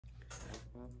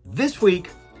This week,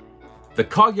 the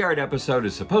Cogyard episode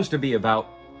is supposed to be about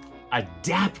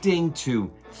adapting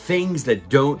to things that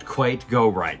don't quite go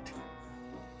right.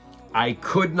 I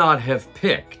could not have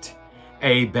picked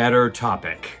a better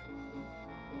topic.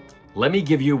 Let me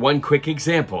give you one quick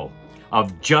example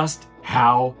of just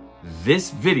how this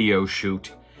video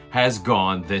shoot has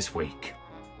gone this week.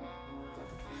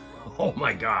 Oh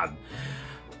my God.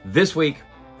 This week,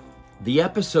 the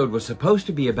episode was supposed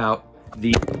to be about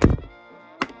the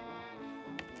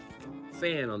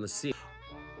fan on the ceiling.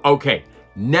 Okay,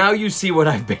 now you see what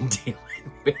I've been dealing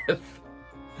with.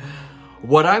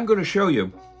 What I'm going to show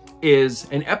you is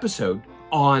an episode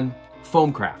on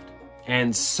foam craft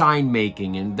and sign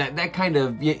making and that kind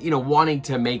of, wanting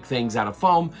to make things out of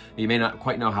foam. You may not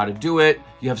quite know how to do it.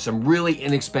 You have some really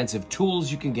inexpensive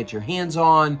tools you can get your hands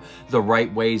on, the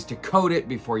right ways to coat it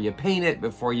before you paint it,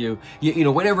 before you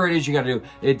whatever it is you got to do.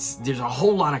 There's a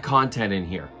whole lot of content in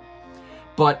here.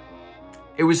 But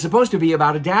it was supposed to be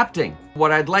about adapting.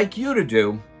 What I'd like you to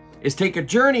do is take a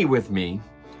journey with me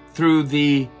through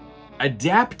the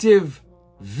adaptive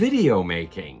video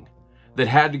making that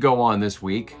had to go on this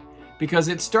week, because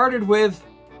it started with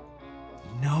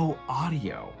no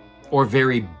audio or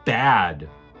very bad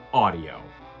audio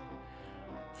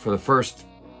for the first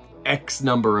X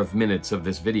number of minutes of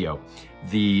this video.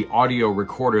 The audio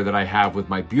recorder that I have with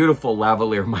my beautiful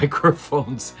lavalier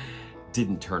microphones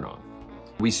didn't turn on.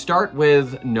 We start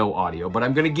with no audio, but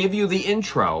I'm going to give you the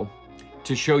intro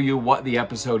to show you what the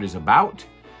episode is about.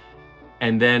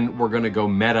 And then we're going to go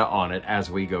meta on it as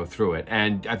we go through it.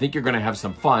 And I think you're going to have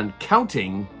some fun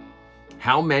counting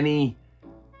how many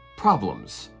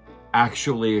problems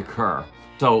actually occur.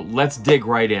 So let's dig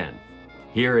right in.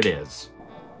 Here it is.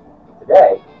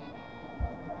 Today,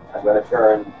 I'm going to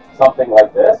turn something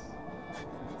like this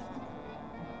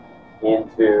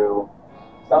into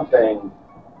something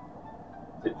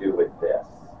to do with this.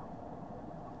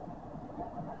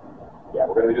 Yeah,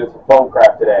 we're going to be doing some foam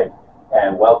craft today,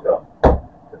 and welcome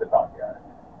to the Cogyard.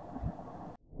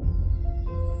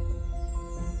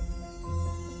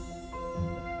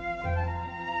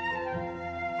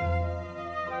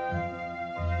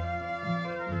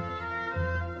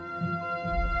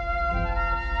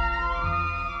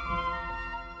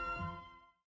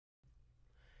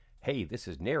 Hey, this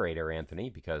is narrator Anthony,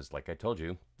 because like I told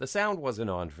you, the sound wasn't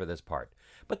on for this part.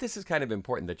 But this is kind of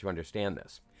important that you understand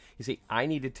this. You see, I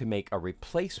needed to make a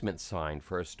replacement sign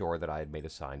for a store that I had made a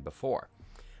sign before.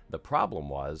 The problem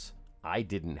was I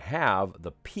didn't have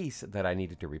the piece that I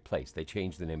needed to replace. They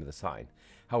changed the name of the sign.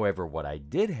 However, what I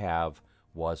did have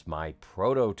was my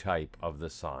prototype of the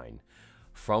sign,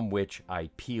 from which I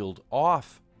peeled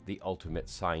off the ultimate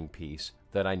sign piece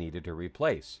that I needed to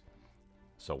replace.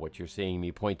 So what you're seeing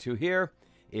me point to here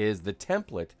is the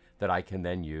template that I can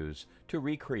then use to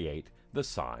recreate the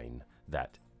sign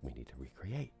that we need to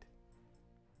recreate.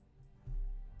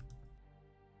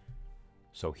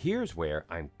 So here's where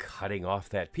I'm cutting off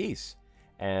that piece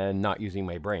and not using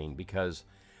my brain, because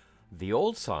the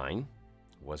old sign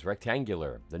was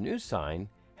rectangular. The new sign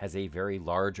has a very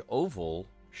large oval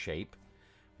shape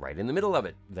right in the middle of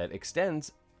it that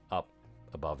extends up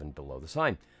above and below the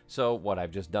sign. So what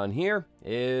I've just done here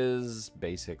is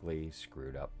basically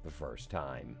screwed up the first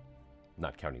time.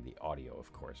 Not counting the audio,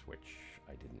 of course, which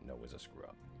I didn't know was a screw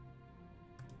up.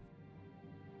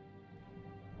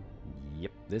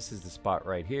 Yep, this is the spot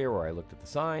right here where I looked at the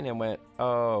sign and went,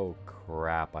 oh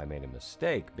crap, I made a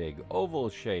mistake. Big oval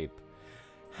shape.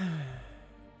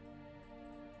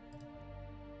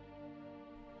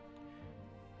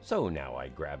 So now I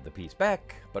grab the piece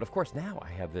back, but of course now I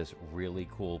have this really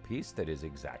cool piece that is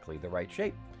exactly the right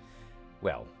shape.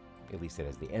 Well, at least it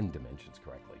has the end dimensions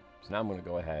correctly. So now I'm going to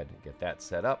go ahead and get that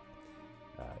set up.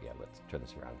 Yeah, let's turn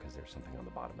this around because there's something on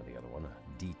the bottom of the other one,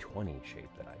 a D20 shape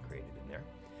that I created in there.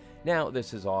 Now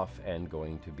this is off and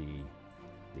going to be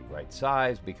the right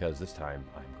size, because this time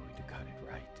I'm going to cut it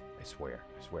right. I swear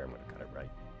I'm going to cut it right.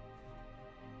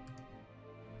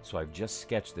 So I've just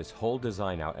sketched this whole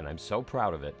design out, and I'm so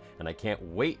proud of it, and I can't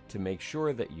wait to make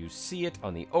sure that you see it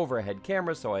on the overhead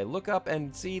camera. So I look up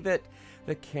and see that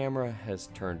the camera has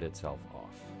turned itself off.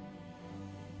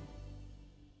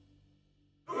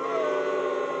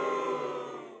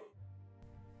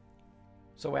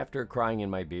 So after crying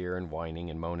in my beer and whining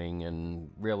and moaning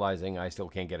and realizing I still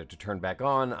can't get it to turn back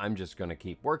on, I'm just going to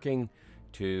keep working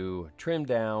to trim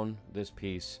down this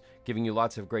piece, giving you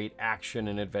lots of great action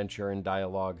and adventure and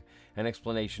dialogue, an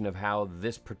explanation of how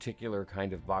this particular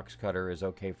kind of box cutter is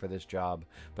okay for this job,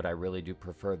 but I really do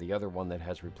prefer the other one that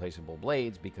has replaceable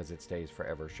blades because it stays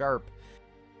forever sharp.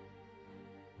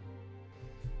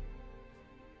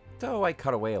 So I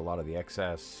cut away a lot of the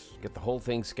excess, get the whole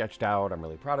thing sketched out. I'm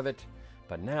really proud of it.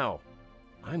 But now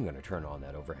I'm going to turn on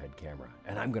that overhead camera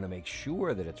and I'm going to make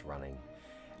sure that it's running.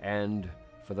 And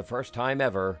for the first time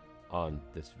ever, on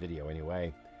this video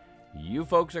anyway, you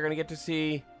folks are going to get to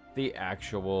see the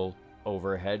actual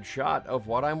overhead shot of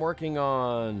what I'm working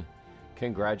on.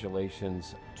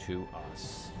 Congratulations to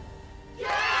us.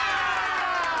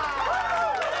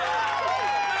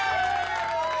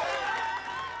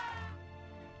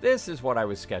 This is what I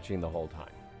was sketching the whole time.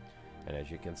 And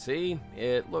as you can see,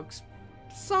 it looks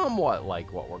somewhat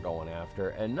like what we're going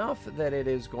after, enough that it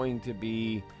is going to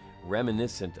be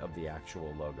reminiscent of the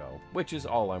actual logo, which is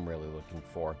all I'm really looking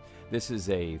for. This is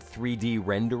a 3D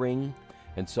rendering,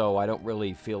 and so I don't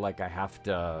really feel like I have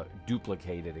to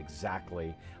duplicate it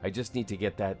exactly. I just need to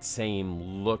get that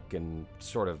same look and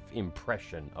sort of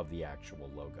impression of the actual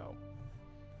logo.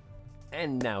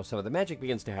 And now some of the magic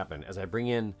begins to happen as I bring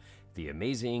in the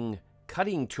amazing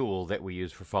cutting tool that we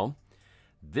use for foam.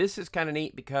 This is kind of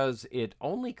neat because it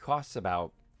only costs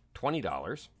about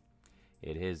 $20.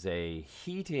 It is a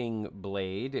heating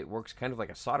blade. It works kind of like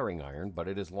a soldering iron, but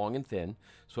it is long and thin,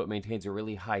 so it maintains a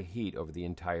really high heat over the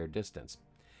entire distance.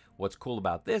 What's cool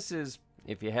about this is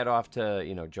if you head off to,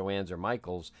 Joann's or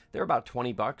Michael's, they're about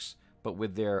 20 bucks, but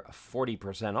with their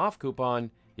 40% off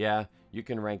coupon, yeah, you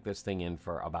can rank this thing in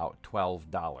for about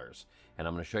 $12. And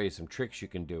I'm going to show you some tricks you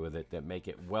can do with it that make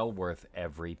it well worth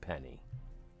every penny.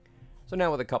 So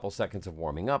now with a couple seconds of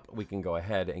warming up, we can go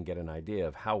ahead and get an idea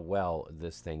of how well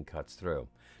this thing cuts through.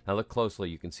 Now look closely,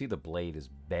 you can see the blade is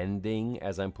bending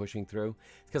as I'm pushing through.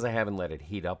 It's because I haven't let it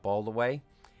heat up all the way.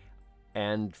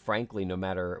 And frankly, no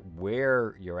matter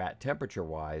where you're at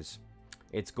temperature-wise,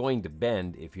 it's going to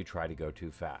bend if you try to go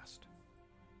too fast.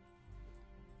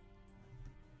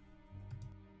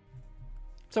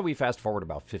 So we fast forward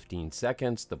about 15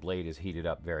 seconds, the blade is heated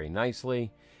up very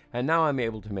nicely, and now I'm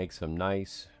able to make some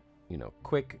nice,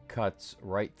 quick cuts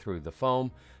right through the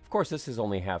foam. Of course, this is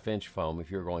only half-inch foam.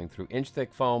 If you're going through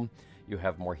inch-thick foam, you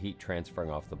have more heat transferring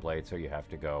off the blade, so you have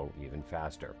to go even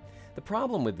faster. The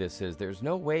problem with this is there's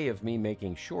no way of me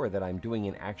making sure that I'm doing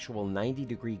an actual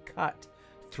 90-degree cut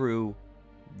through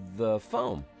the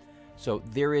foam. So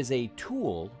there is a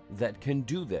tool that can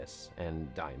do this, and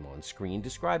I'm on screen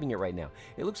describing it right now.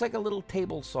 It looks like a little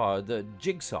table saw, the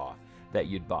jigsaw that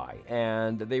you'd buy,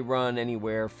 and they run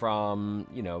anywhere from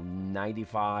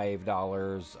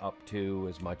 $95 up to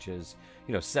as much as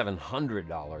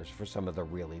 $700 for some of the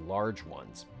really large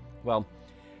ones. Well,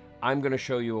 I'm going to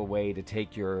show you a way to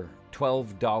take your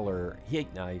 $12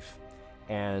 heat knife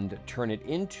and turn it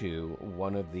into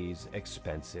one of these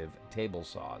expensive table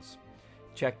saws.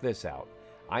 Check this out.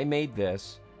 I made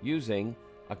this using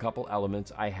a couple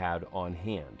elements I had on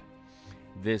hand.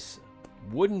 This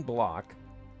wooden block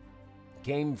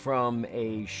came from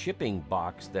a shipping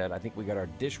box that I think we got our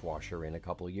dishwasher in a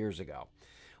couple years ago.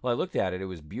 Well, I looked at it. It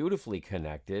was beautifully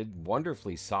connected,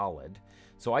 wonderfully solid.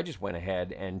 So I just went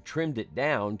ahead and trimmed it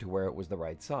down to where it was the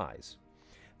right size.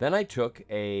 Then I took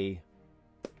a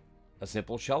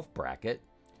simple shelf bracket,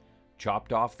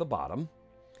 chopped off the bottom,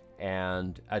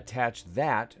 and attached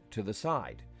that to the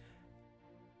side.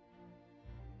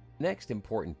 Next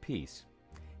important piece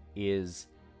is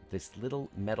this little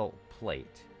metal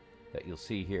plate that you'll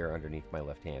see here underneath my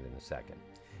left hand in a second.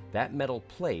 That metal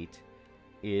plate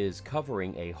is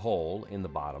covering a hole in the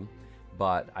bottom,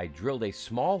 but I drilled a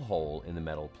small hole in the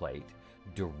metal plate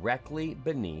directly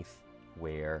beneath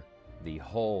where the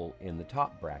hole in the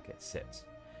top bracket sits.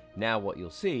 Now what you'll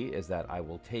see is that I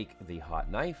will take the hot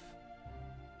knife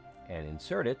and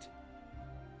insert it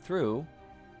through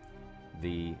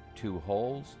the two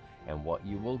holes, and what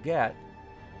you will get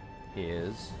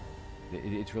is,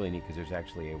 it's really neat because there's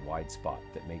actually a wide spot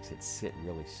that makes it sit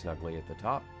really snugly at the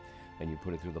top, and you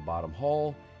put it through the bottom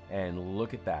hole, and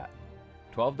look at that.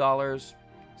 $12,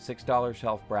 $6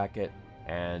 shelf bracket,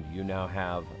 and you now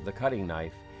have the cutting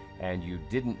knife, and you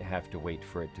didn't have to wait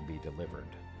for it to be delivered.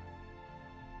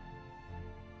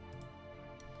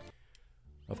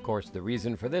 Of course, the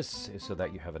reason for this is so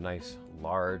that you have a nice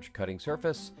large cutting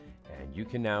surface, and you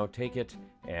can now take it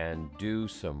and do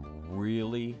some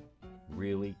really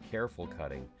careful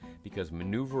cutting, because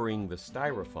maneuvering the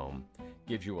styrofoam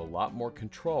gives you a lot more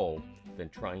control than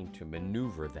trying to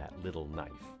maneuver that little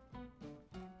knife.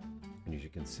 And as you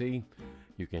can see,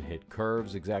 you can hit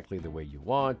curves exactly the way you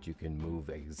want, you can move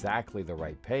exactly the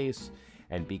right pace,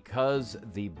 and because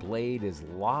the blade is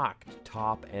locked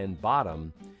top and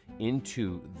bottom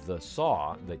into the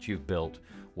saw that you've built,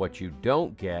 what you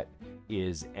don't get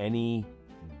is any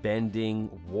bending,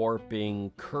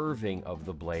 warping, curving of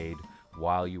the blade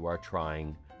while you are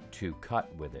trying to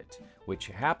cut with it, which which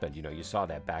happened. You know, you saw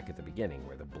that back at the beginning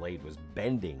where the blade was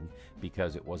bending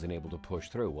because it wasn't able to push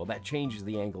through. Well, that changes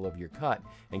the angle of your cut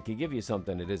and can give you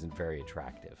something that isn't very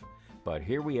attractive. But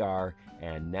here we are,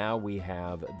 and now we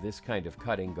have this kind of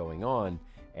cutting going on,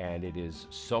 and it is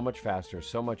so much faster,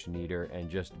 so much neater, and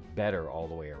just better all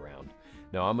the way around.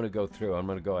 Now I'm going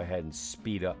to go ahead and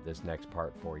speed up this next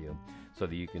part for you so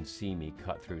that you can see me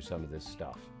cut through some of this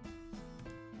stuff.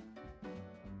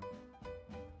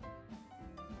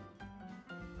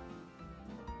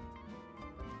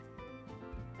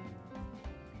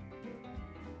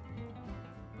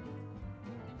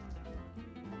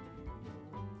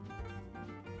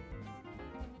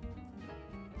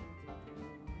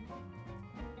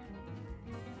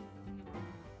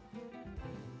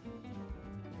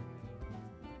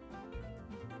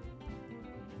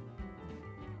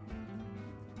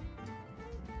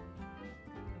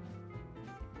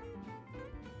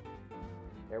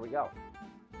 There we go.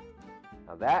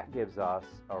 Now that gives us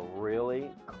a really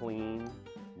clean,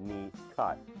 neat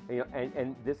cut.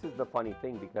 And this is the funny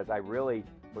thing, because I really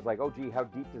was like, oh gee, how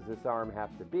deep does this arm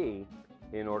have to be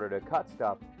in order to cut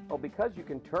stuff? Well, because you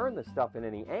can turn the stuff in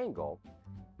any angle,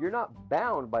 you're not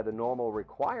bound by the normal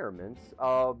requirements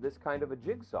of this kind of a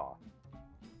jigsaw.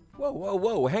 Whoa, whoa,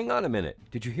 whoa, hang on a minute.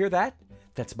 Did you hear that?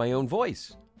 That's my own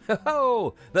voice.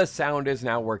 Oh, the sound is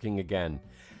now working again.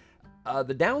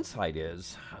 The downside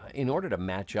is, in order to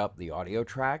match up the audio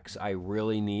tracks, I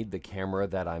really need the camera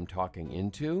that I'm talking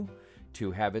into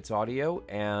to have its audio,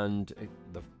 and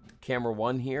the camera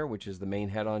 1 here, which is the main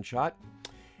head-on shot,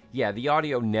 yeah, the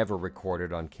audio never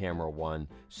recorded on camera 1,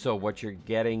 so what you're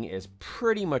getting is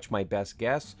pretty much my best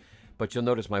guess, but you'll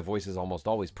notice my voice is almost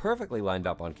always perfectly lined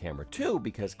up on camera 2,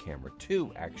 because camera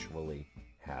 2 actually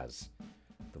has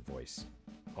the voice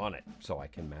on it, so I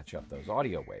can match up those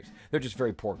audio waves. They're just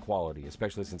very poor quality,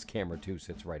 especially since camera 2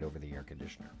 sits right over the air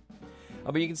conditioner.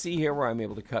 But you can see here where I'm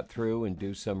able to cut through and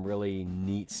do some really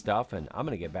neat stuff, and I'm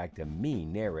going to get back to me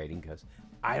narrating because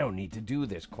I don't need to do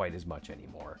this quite as much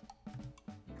anymore.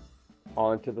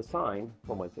 On to the sign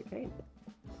from whence it came.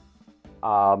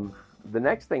 The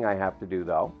next thing I have to do,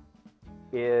 though,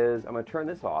 is I'm going to turn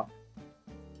this off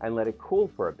and let it cool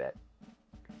for a bit,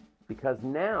 because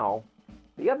now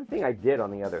the other thing I did on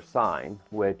the other sign,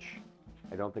 which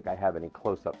I don't think I have any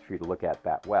close-ups for you to look at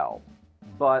that well,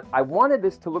 but I wanted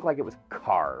this to look like it was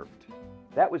carved.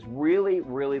 That was really,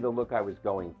 really the look I was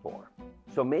going for.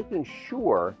 So making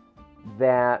sure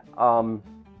that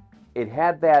it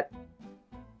had that,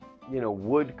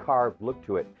 wood carved look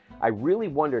to it, I really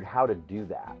wondered how to do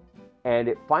that. And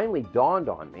it finally dawned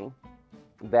on me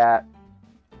that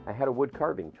I had a wood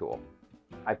carving tool.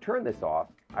 I've turned this off.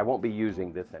 I won't be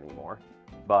using this anymore.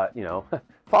 But,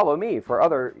 follow me for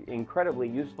other incredibly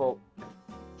useful,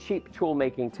 cheap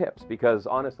tool-making tips, because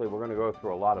honestly, we're going to go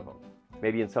through a lot of them.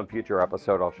 Maybe in some future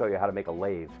episode, I'll show you how to make a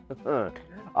lathe.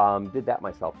 Did that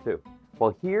myself, too.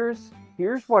 Well, here's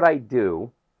what I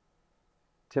do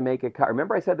to make a cut.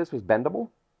 Remember I said this was bendable?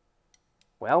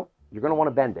 Well, you're going to want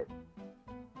to bend it.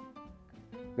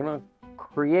 You're going to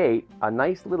create a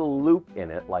nice little loop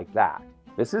in it like that.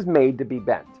 This is made to be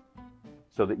bent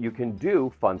so that you can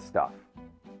do fun stuff.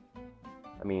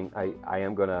 I mean, I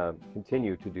am going to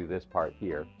continue to do this part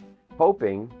here,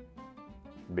 hoping,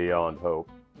 beyond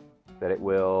hope, that it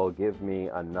will give me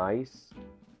a nice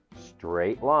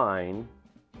straight line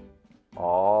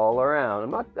all around.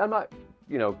 I'm not,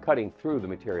 cutting through the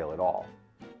material at all.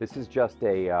 This is just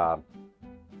a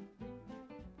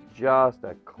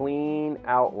clean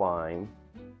outline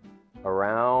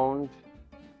around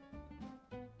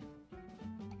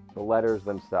the letters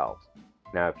themselves.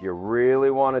 Now, if you really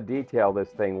want to detail this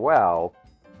thing well,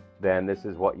 then this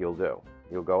is what you'll do.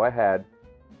 You'll go ahead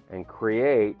and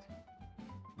create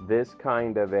this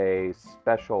kind of a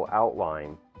special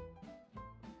outline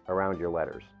around your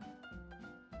letters.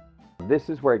 This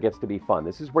is where it gets to be fun.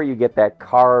 This is where you get that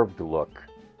carved look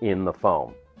in the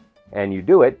foam. And you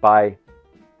do it by,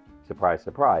 surprise,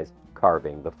 surprise,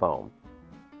 carving the foam.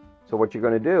 So what you're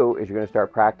going to do is you're going to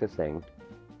start practicing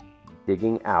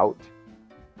digging out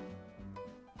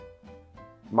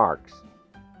marks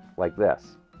like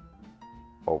this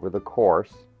over the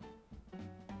course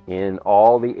in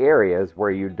all the areas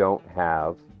where you don't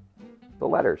have the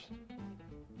letters.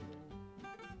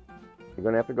 You're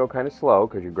going to have to go kind of slow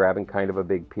because you're grabbing kind of a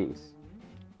big piece.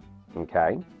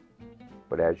 Okay?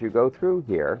 But as you go through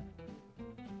here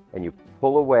and you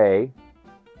pull away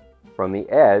from the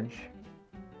edge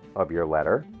of your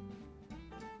letter,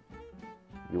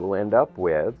 you will end up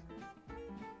with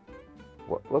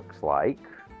what looks like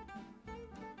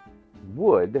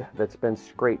wood that's been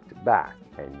scraped back,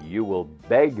 and you will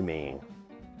beg me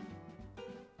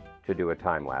to do a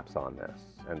time lapse on this.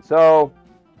 And so,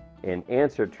 in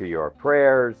answer to your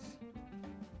prayers,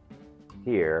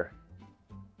 here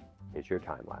is your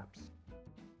time lapse.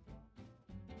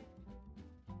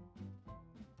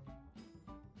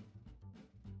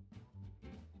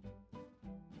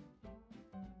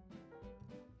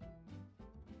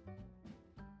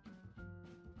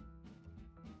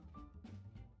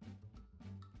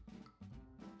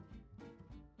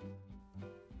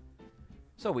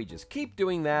 So we just keep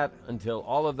doing that until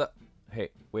all of the... Hey,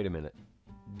 wait a minute.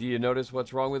 Do you notice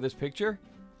what's wrong with this picture?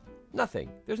 Nothing.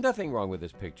 There's nothing wrong with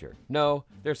this picture. No,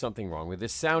 there's something wrong with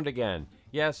this sound again.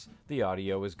 Yes, the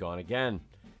audio is gone again.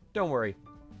 Don't worry.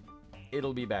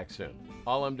 It'll be back soon.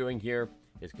 All I'm doing here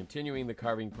is continuing the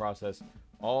carving process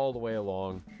all the way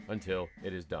along until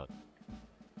it is done.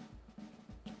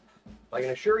 I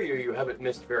can assure you, you haven't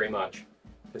missed very much.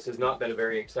 This has not been a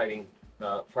very exciting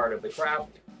part of the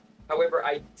craft. However,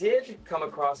 I did come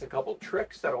across a couple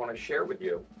tricks that I want to share with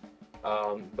you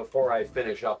before I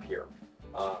finish up here.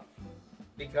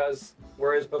 Because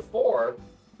whereas before,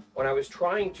 when I was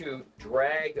trying to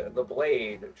drag the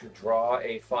blade to draw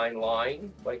a fine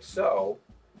line, like so,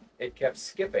 it kept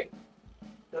skipping.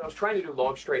 And I was trying to do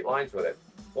long straight lines with it.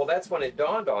 Well, that's when it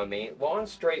dawned on me, long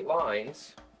straight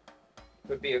lines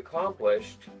could be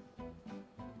accomplished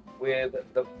with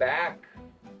the back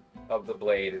of the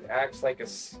blade. It acts like a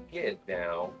skid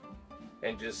now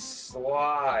and just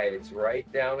slides right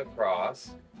down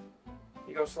across.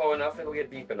 You go slow enough, it'll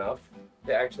get deep enough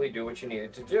to actually do what you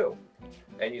needed to do.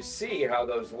 And you see how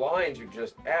those lines are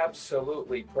just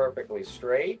absolutely perfectly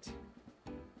straight,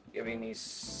 giving me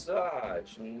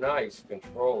such nice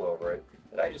control over it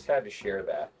that I just had to share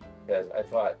that, because I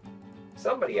thought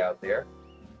somebody out there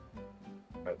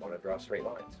might want to draw straight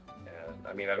lines. And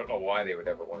I mean, I don't know why they would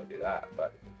ever want to do that,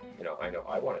 but you know, I know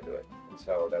I want to do it. And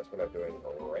so that's what I'm doing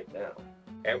right now.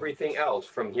 Everything else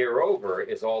from here over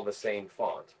is all the same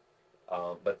font.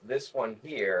 But this one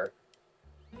here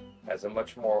has a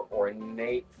much more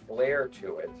ornate flair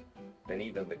to it than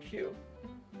even the cube.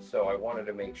 So I wanted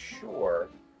to make sure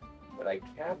that I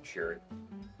captured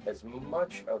as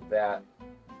much of that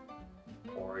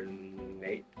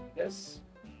ornateness,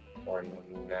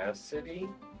 ornacity,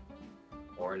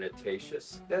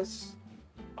 ornatatiousness.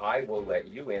 I will let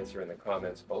you answer in the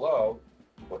comments below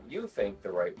what you think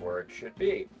the right word should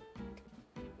be.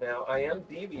 Now, I am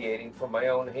deviating from my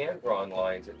own hand-drawn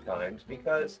lines at times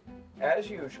because, as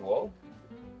usual,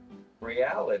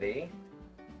 reality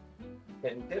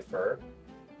can differ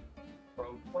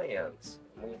from plans.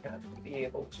 We have to be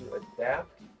able to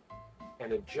adapt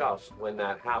and adjust when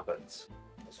that happens.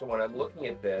 So when I'm looking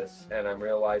at this and I'm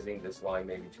realizing this line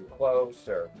may be too close,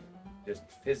 or just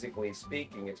physically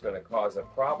speaking, it's going to cause a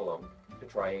problem to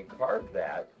try and carve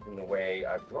that in the way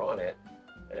I've drawn it,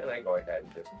 and I go ahead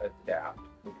and just adapt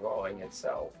the drawing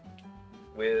itself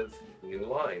with new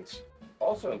lines.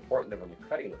 Also important that when you're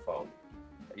cutting the foam,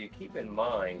 you keep in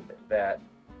mind that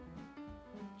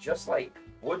just like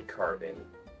wood carving,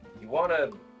 you want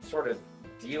to sort of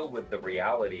deal with the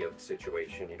reality of the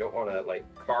situation. You don't want to like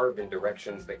carve in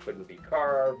directions that couldn't be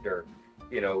carved, or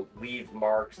you know, leave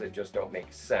marks that just don't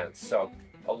make sense. So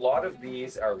a lot of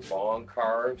these are long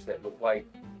carves that look like,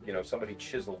 you know, somebody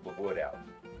chiseled the wood out,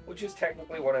 which is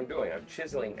technically what I'm doing. I'm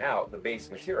chiseling out the base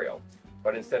material,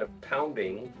 but instead of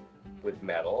pounding with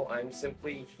metal, I'm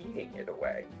simply heating it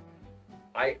away.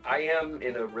 I am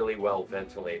in a really well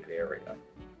ventilated area.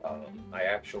 I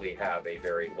actually have a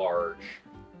very large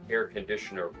air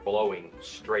conditioner blowing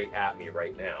straight at me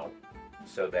right now,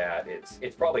 so that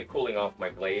it's probably cooling off my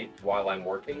blade while I'm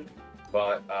working,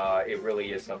 but it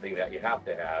really is something that you have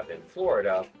to have in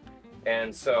Florida.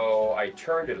 And so I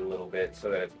turned it a little bit so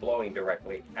that it's blowing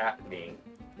directly at me,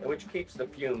 which keeps the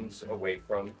fumes away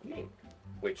from me,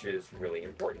 which is really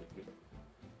important.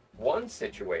 One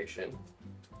situation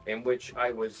in which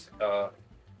I was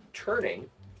turning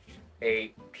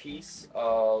a piece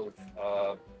of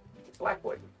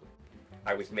blackwood.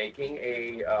 I was making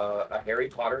a Harry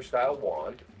Potter style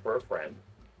wand for a friend,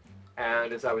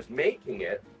 and as I was making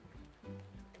it,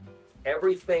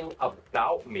 everything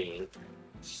about me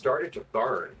started to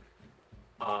burn.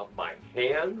 My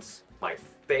hands, my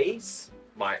face,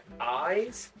 my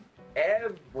eyes,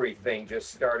 everything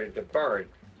just started to burn.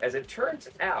 As it turns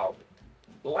out,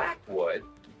 blackwood,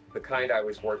 the kind I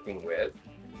was working with,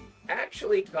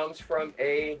 actually comes from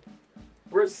a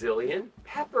Brazilian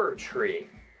pepper tree.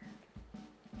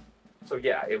 So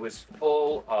yeah, it was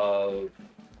full of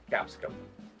capsicum.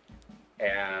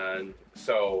 And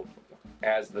so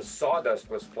as the sawdust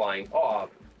was flying off,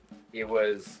 it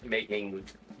was making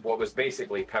what was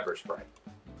basically pepper spray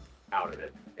out of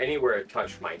it. anywhere it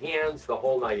touched my hands, the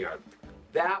whole 9 yards.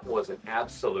 That was an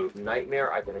absolute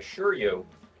nightmare. I can assure you,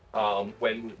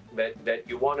 when that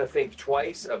you want to think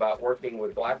twice about working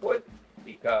with blackwood,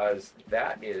 because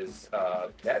that is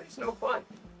no fun.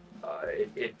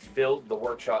 It filled the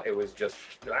workshop. It was just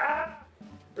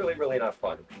really, really not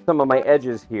fun. Some of my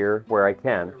edges here where I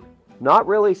can. Not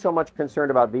really so much concerned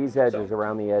about these edges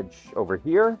around the edge over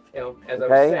here.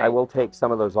 Okay, I will take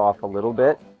some of those off a little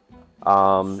bit.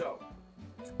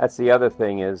 That's the other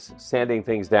thing, is sanding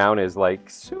things down is like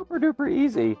super duper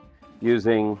easy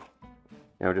using,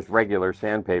 just regular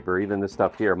sandpaper. Even this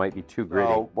stuff here might be too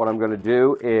gritty. So what I'm going to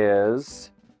do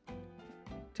is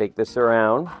take this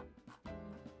around,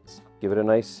 give it a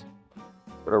nice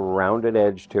sort of rounded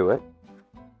edge to it,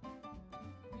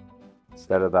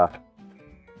 instead of the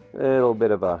little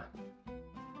bit of a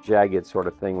jagged sort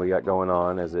of thing we got going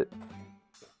on as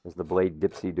the blade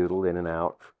dipsy doodled in and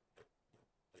out.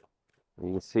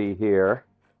 You can see here,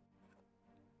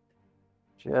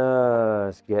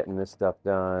 just getting this stuff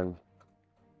done.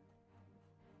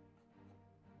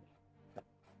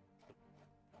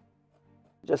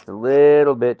 Just a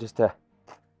little bit, just to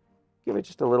give it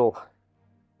just a little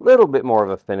bit more of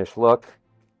a finished look.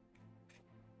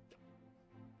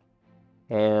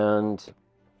 And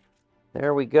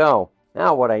there we go.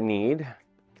 Now what I need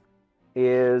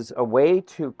is a way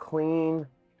to clean.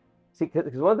 See,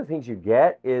 because one of the things you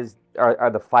get are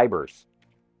the fibers.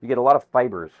 You get a lot of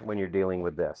fibers when you're dealing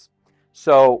with this.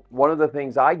 So one of the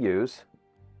things I use,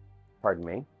 pardon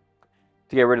me,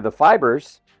 to get rid of the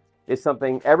fibers is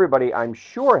something everybody I'm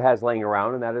sure has laying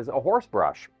around, and that is a horse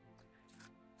brush.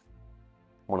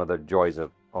 One of the joys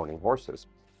of owning horses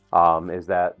is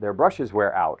that their brushes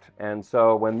wear out. And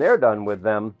so when they're done with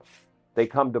them, they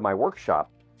come to my workshop,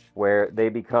 where they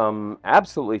become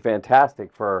absolutely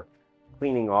fantastic for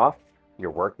cleaning off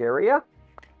your work area.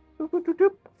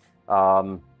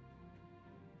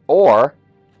 Or,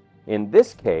 in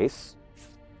this case,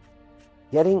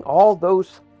 getting all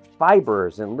those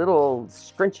fibers and little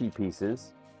scrunchy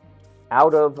pieces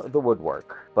out of the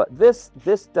woodwork. But this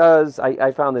does,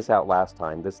 I found this out last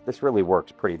time, this really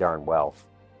works pretty darn well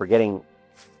for getting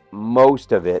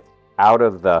most of it out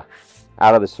of the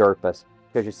surface.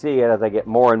 Because you see, as I get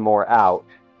more and more out,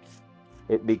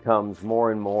 it becomes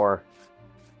more and more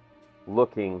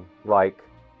looking like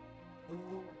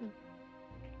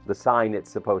the sign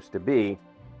it's supposed to be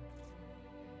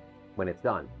when it's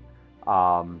done.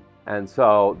 And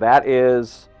so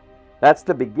that's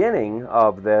the beginning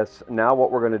of this. Now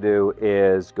what we're going to do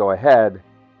is go ahead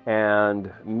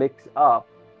and mix up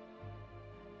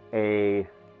a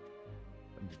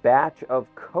batch of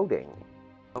coating.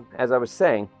 As I was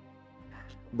saying,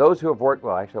 those who have worked,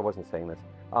 well, actually I wasn't saying this.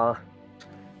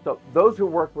 So those who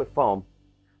work with foam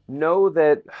know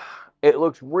that it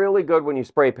looks really good when you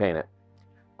spray paint it,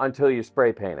 until you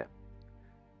spray paint it.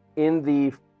 In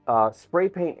the spray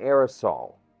paint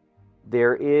aerosol,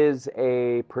 there is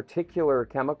a particular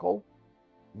chemical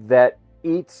that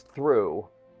eats through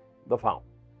the foam.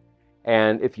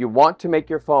 And if you want to make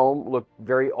your foam look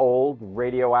very old,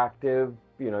 radioactive,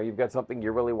 you've got something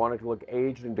you really want it to look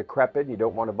aged and decrepit, you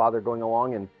don't want to bother going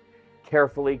along and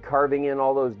carefully carving in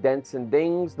all those dents and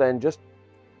dings, then just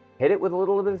hit it with a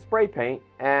little bit of spray paint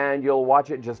and you'll watch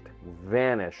it just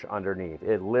vanish underneath.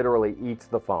 It literally eats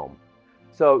the foam.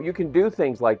 So you can do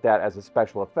things like that as a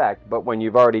special effect, but when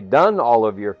you've already done all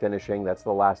of your finishing, that's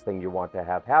the last thing you want to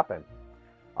have happen.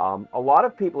 A lot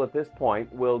of people at this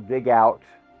point will dig out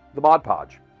the Mod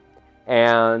Podge.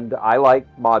 And I like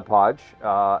Mod Podge,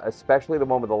 especially the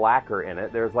one with the lacquer in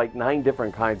it. There's like 9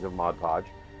 different kinds of Mod Podge.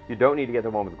 You don't need to get the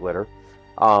one with glitter,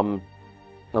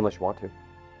 unless you want to.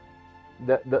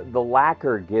 The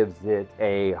lacquer gives it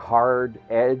a hard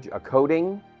edge, a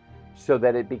coating, so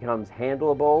that it becomes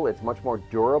handleable. It's much more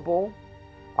durable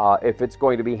if it's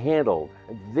going to be handled.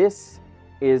 This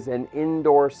is an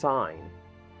indoor sign.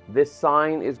 This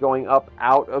sign is going up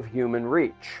out of human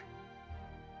reach.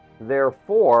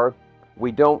 Therefore,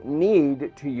 we don't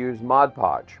need to use Mod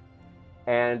Podge.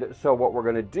 And so what we're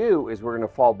going to do is we're going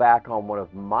to fall back on one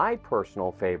of my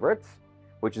personal favorites,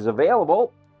 which is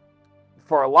available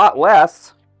for a lot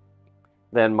less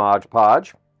than Mod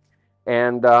Podge,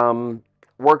 and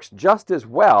works just as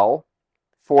well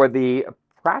for the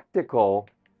practical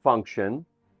function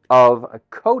of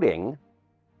coating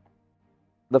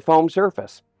the foam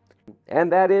surface.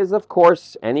 And that is, of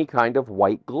course, any kind of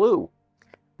white glue.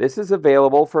 This is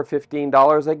available for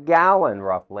 $15 a gallon,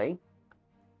 roughly.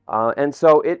 And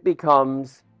so it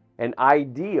becomes an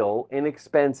ideal,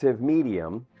 inexpensive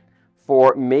medium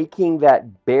for making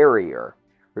that barrier.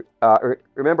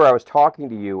 Remember, I was talking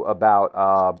to you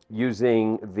about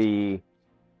using the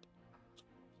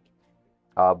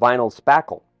vinyl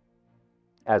spackle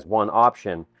as one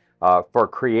option for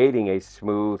creating a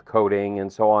smooth coating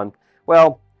and so on.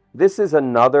 Well, this is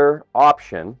another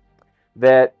option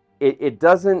that it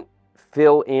doesn't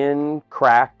fill in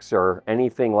cracks or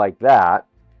anything like that,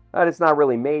 and it's not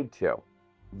really made to.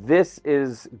 This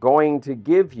is going to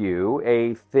give you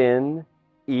a thin,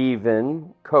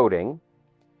 even coating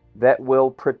that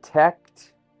will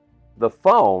protect the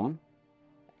foam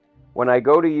when I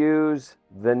go to use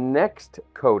the next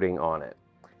coating on it.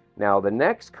 Now, the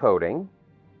next coating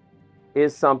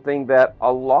is something that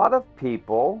a lot of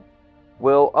people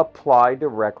will apply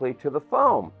directly to the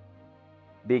foam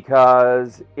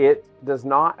because it does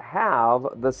not have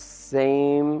the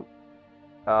same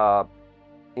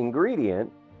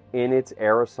ingredient in its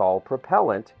aerosol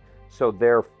propellant, so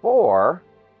therefore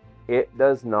it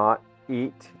does not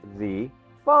eat the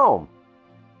foam.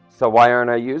 So why aren't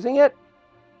I using it?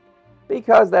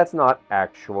 Because that's not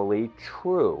actually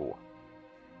true.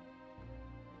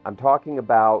 I'm talking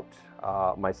about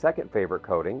my second favorite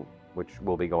coating, which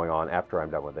will be going on after I'm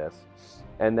done with this,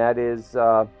 and that is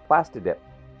Plastidip.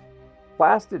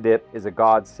 Plastidip is a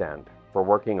godsend for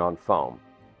working on foam.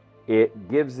 It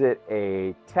gives it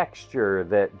a texture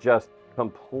that just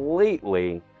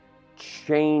completely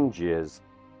changes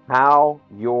how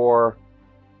your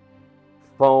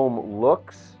foam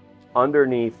looks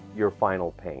underneath your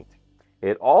final paint.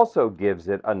 It also gives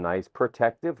it a nice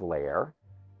protective layer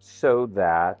so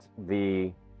that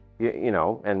and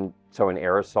so an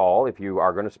aerosol, if you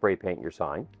are going to spray paint your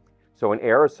sign, so an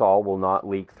aerosol will not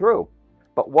leak through.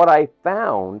 But what I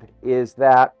found is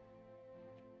that,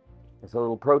 it's a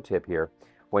little pro tip here,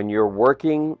 when you're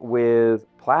working with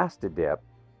Plastidip,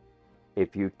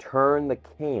 if you turn the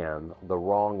can the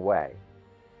wrong way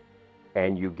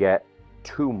and you get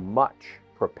too much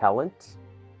propellant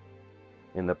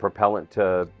in the propellant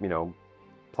to,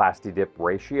 Plastidip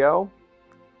ratio,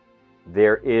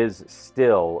 there is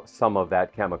still some of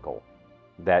that chemical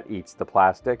that eats the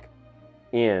plastic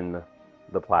in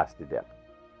the Plastidip.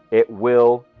 It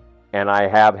will, and I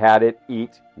have had it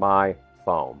eat my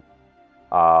foam.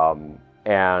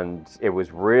 And it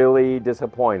was really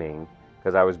disappointing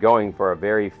because I was going for a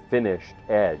very finished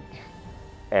edge,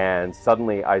 and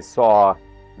suddenly I saw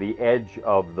the edge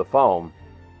of the foam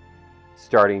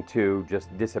starting to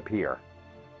just disappear.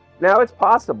 Now, it's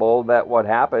possible that what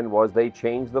happened was they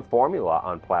changed the formula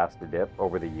on Plastidip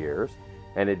over the years,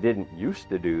 and it didn't used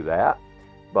to do that,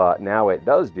 but now it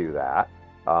does do that.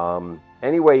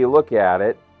 Any way you look at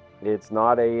it, it's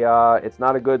not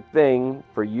a good thing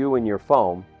for you and your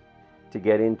foam to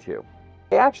get into.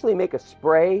 They actually make a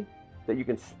spray that you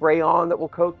can spray on that will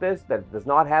coat this, that does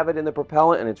not have it in the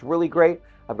propellant, and it's really great.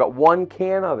 I've got one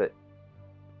can of it,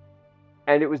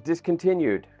 and it was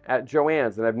discontinued at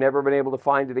Joann's, and I've never been able to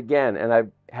find it again, and I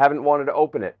haven't wanted to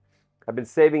open it. I've been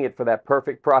saving it for that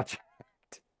perfect project,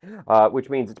 which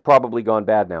means it's probably gone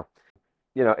bad now.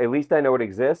 At least I know it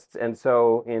exists, and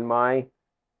so in my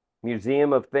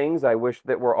museum of things I wish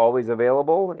that were always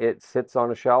available, it sits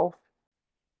on a shelf.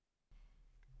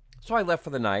 So I left for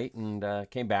the night and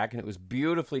came back, and it was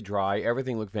beautifully dry.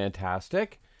 Everything looked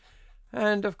fantastic.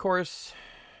 And, of course,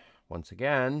 once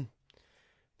again,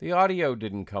 the audio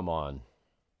didn't come on.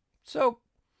 So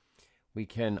we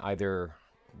can either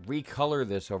recolor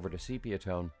this over to sepia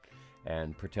tone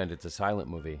and pretend it's a silent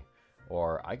movie,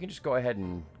 or I can just go ahead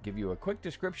and give you a quick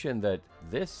description that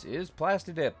this is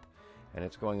Plastidip, and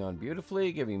it's going on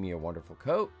beautifully, giving me a wonderful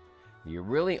coat. You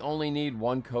really only need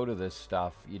one coat of this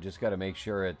stuff. You just got to make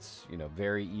sure it's,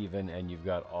 very even and you've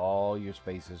got all your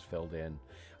spaces filled in.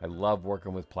 I love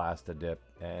working with Plastidip,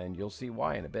 and you'll see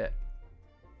why in a bit.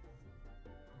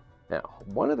 Now,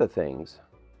 one of the things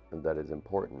that is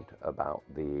important about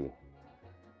the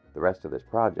rest of this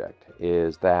project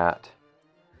is that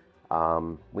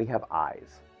we have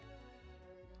eyes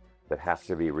that have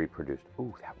to be reproduced.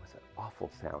 Ooh, that was an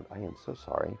awful sound. I am so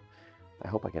sorry. I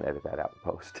hope I can edit that out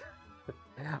in post.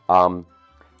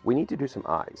 We need to do some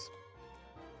eyes.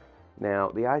 Now,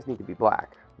 the eyes need to be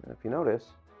black. Now, if you notice,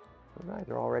 those eyes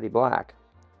are already black.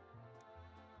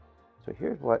 So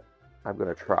here's what I'm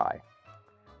going to try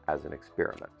as an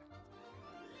experiment.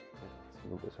 Let's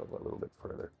move this over a little bit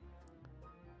further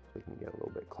so we can get a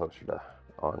little bit closer to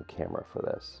on camera for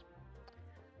this.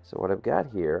 So what I've got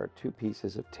here are two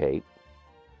pieces of tape.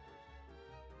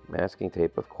 Masking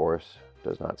tape, of course,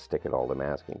 does not stick at all to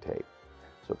masking tape.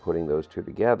 So putting those two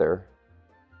together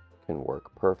can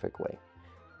work perfectly.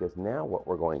 Because now what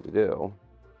we're going to do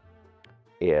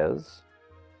is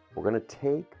we're going to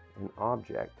take an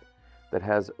object that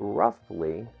has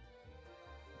roughly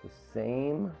the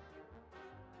same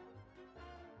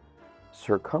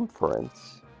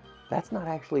circumference That's not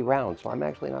actually round, so I'm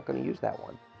actually not going to use that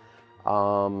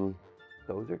one.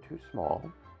 Those are too small.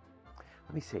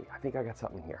 Let me see. I think I got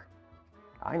something here.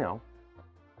 I know.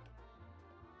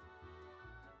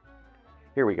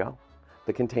 Here we go.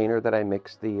 The container that I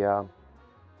mixed the,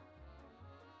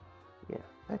 yeah,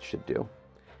 that should do.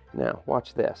 Now,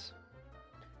 watch this.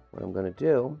 What I'm going to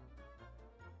do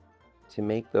to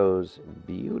make those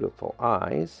beautiful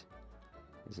eyes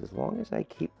is, as long as I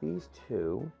keep these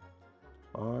two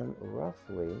on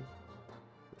roughly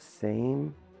the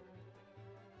same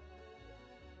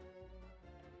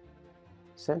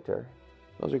center,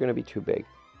 those are going to be too big.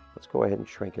 Let's go ahead and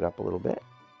shrink it up a little bit.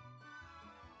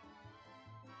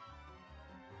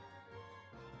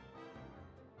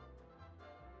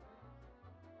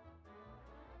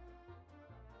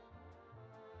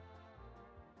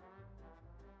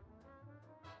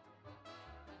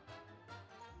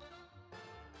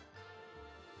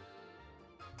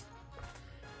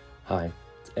 Hi,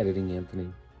 it's Editing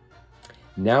Anthony.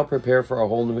 Now prepare for a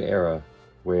whole new era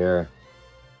where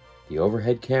the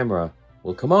overhead camera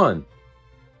will come on,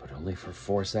 but only for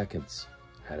 4 seconds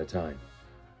at a time.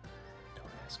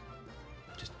 Don't ask.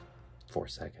 Just 4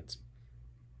 seconds.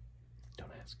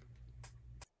 Don't ask.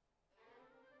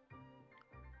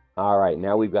 All right,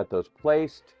 now we've got those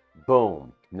placed.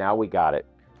 Boom, now we got it.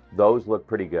 Those look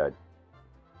pretty good.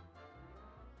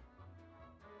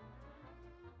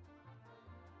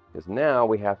 Because now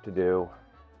we have to do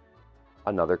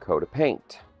another coat of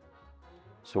paint.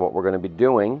 So what we're going to be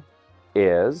doing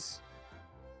is,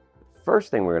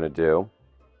 first thing we're going to do,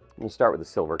 I'm going to start with the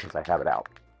silver because I have it out.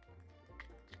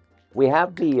 We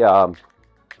have the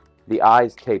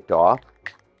eyes taped off,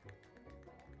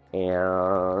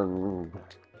 and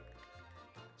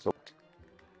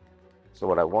so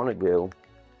what I want to do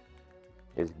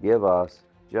is give us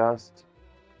just,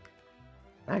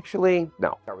 actually,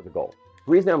 no, start with the gold.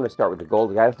 The reason I'm going to start with the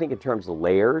gold is I think in terms of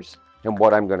layers and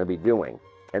what I'm going to be doing.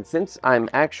 And since I'm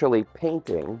actually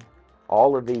painting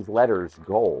all of these letters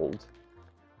gold,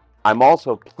 I'm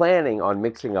also planning on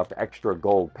mixing up extra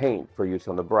gold paint for use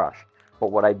on the brush. But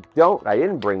what I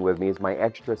didn't bring with me is my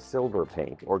extra silver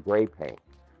paint or gray paint.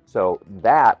 So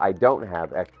that I don't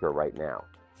have extra right now.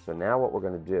 So now what we're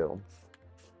going to do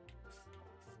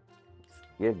is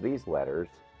give these letters,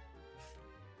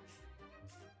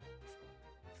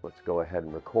 let's go ahead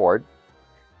and record.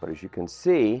 But as you can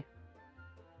see,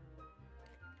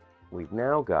 we've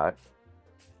now got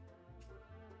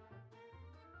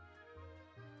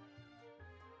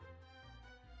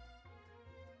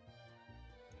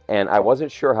and I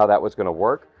wasn't sure how that was going to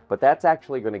work, but that's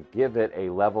actually going to give it a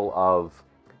level of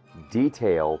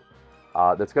detail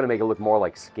that's going to make it look more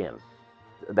like skin.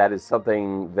 That is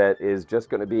something that is just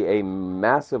going to be a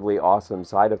massively awesome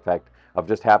side effect of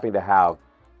just having to have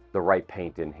the right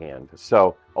paint in hand.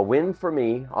 So a win for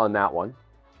me on that one.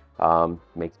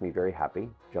 Makes me very happy.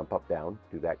 Jump up, down,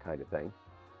 do that kind of thing.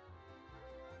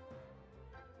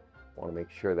 Want to make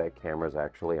sure that camera's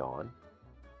actually on.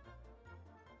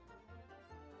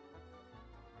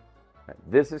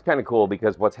 This is kind of cool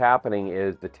because what's happening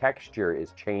is the texture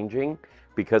is changing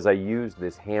because I use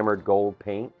this hammered gold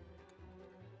paint.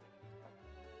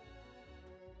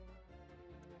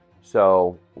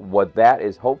 So what that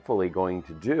is hopefully going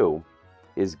to do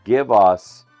is give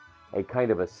us a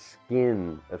kind of a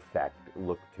skin effect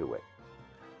look to it.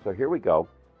 So here we go.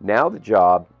 Now the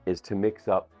job is to mix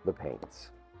up the paints.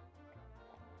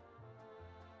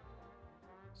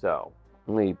 So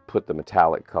let me put the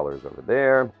metallic colors over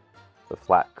there, the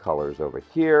flat colors over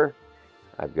here.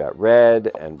 I've got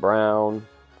red and brown.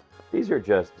 These are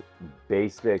just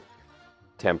basic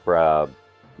tempera,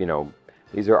 you know,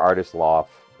 these are artist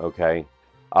loft, okay?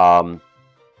 But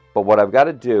what I've got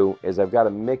to do is I've got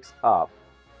to mix up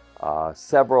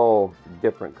several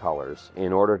different colors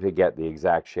in order to get the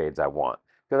exact shades I want.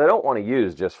 Because I don't want to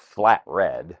use just flat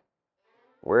red.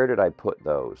 Where did I put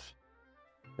those?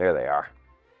 There they are.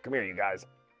 Come here, you guys.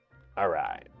 All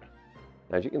right.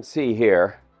 As you can see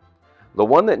here, the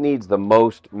one that needs the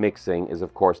most mixing is,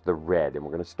 of course, the red. And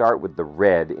we're going to start with the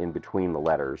red in between the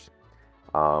letters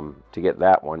to get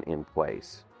that one in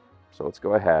place. So let's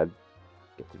go ahead,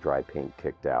 get the dry paint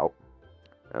kicked out.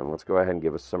 And let's go ahead and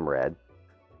give us some red.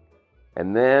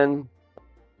 And then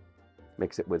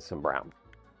mix it with some brown.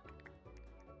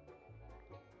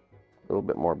 A little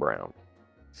bit more brown.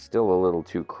 Still a little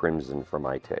too crimson for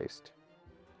my taste.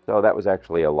 So that was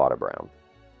actually a lot of brown.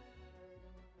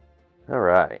 All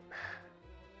right.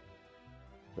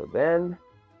 So then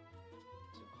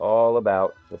it's all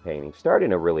about the painting. Start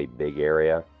in a really big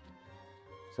area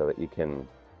so that you can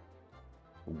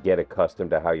get accustomed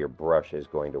to how your brush is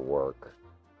going to work.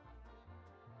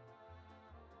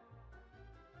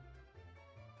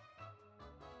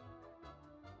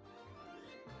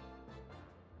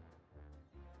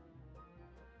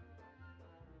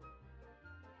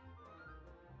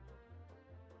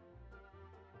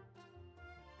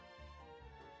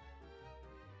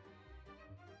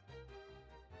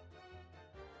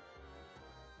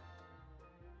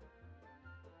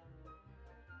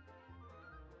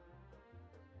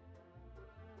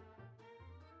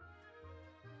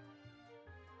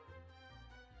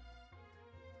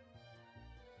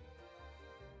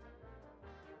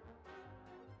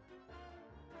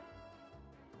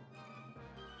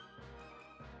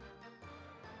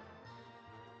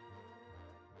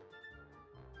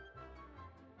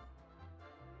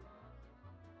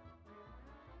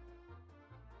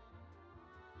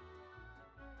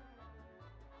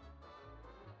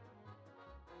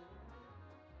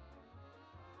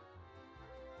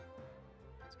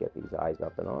 get these eyes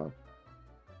up and on.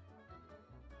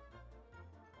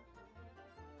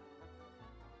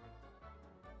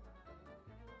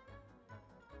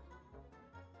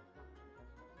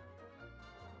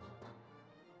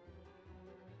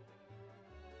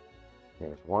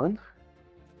 There's one.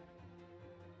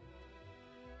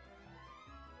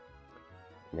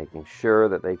 Making sure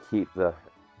that they keep the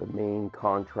main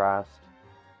contrast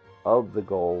of the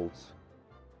golds.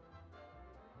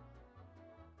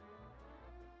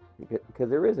 Because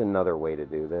there is another way to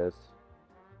do this.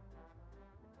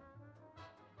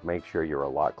 Make sure you're a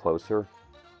lot closer.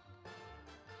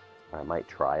 I might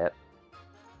try it.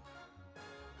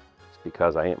 It's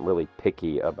because I ain't really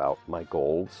picky about my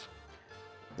golds.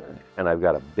 And I've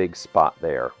got a big spot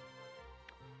there.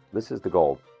 This is the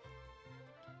gold.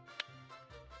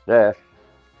 This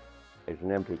is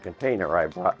an empty container I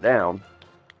brought down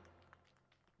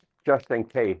just in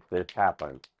case this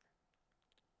happens.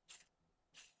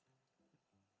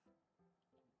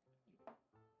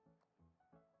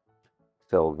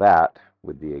 Fill that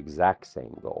with the exact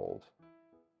same gold.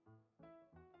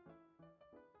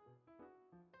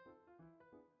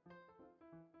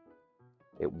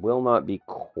 It will not be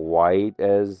quite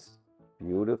as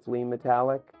beautifully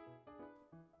metallic,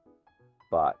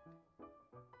 but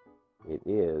it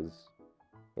is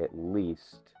at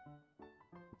least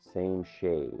the same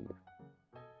shade.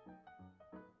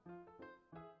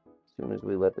 As soon as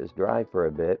we let this dry for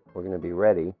a bit, we're going to be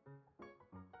ready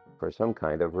for some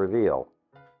kind of reveal.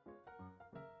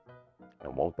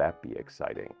 And won't that be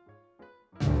exciting?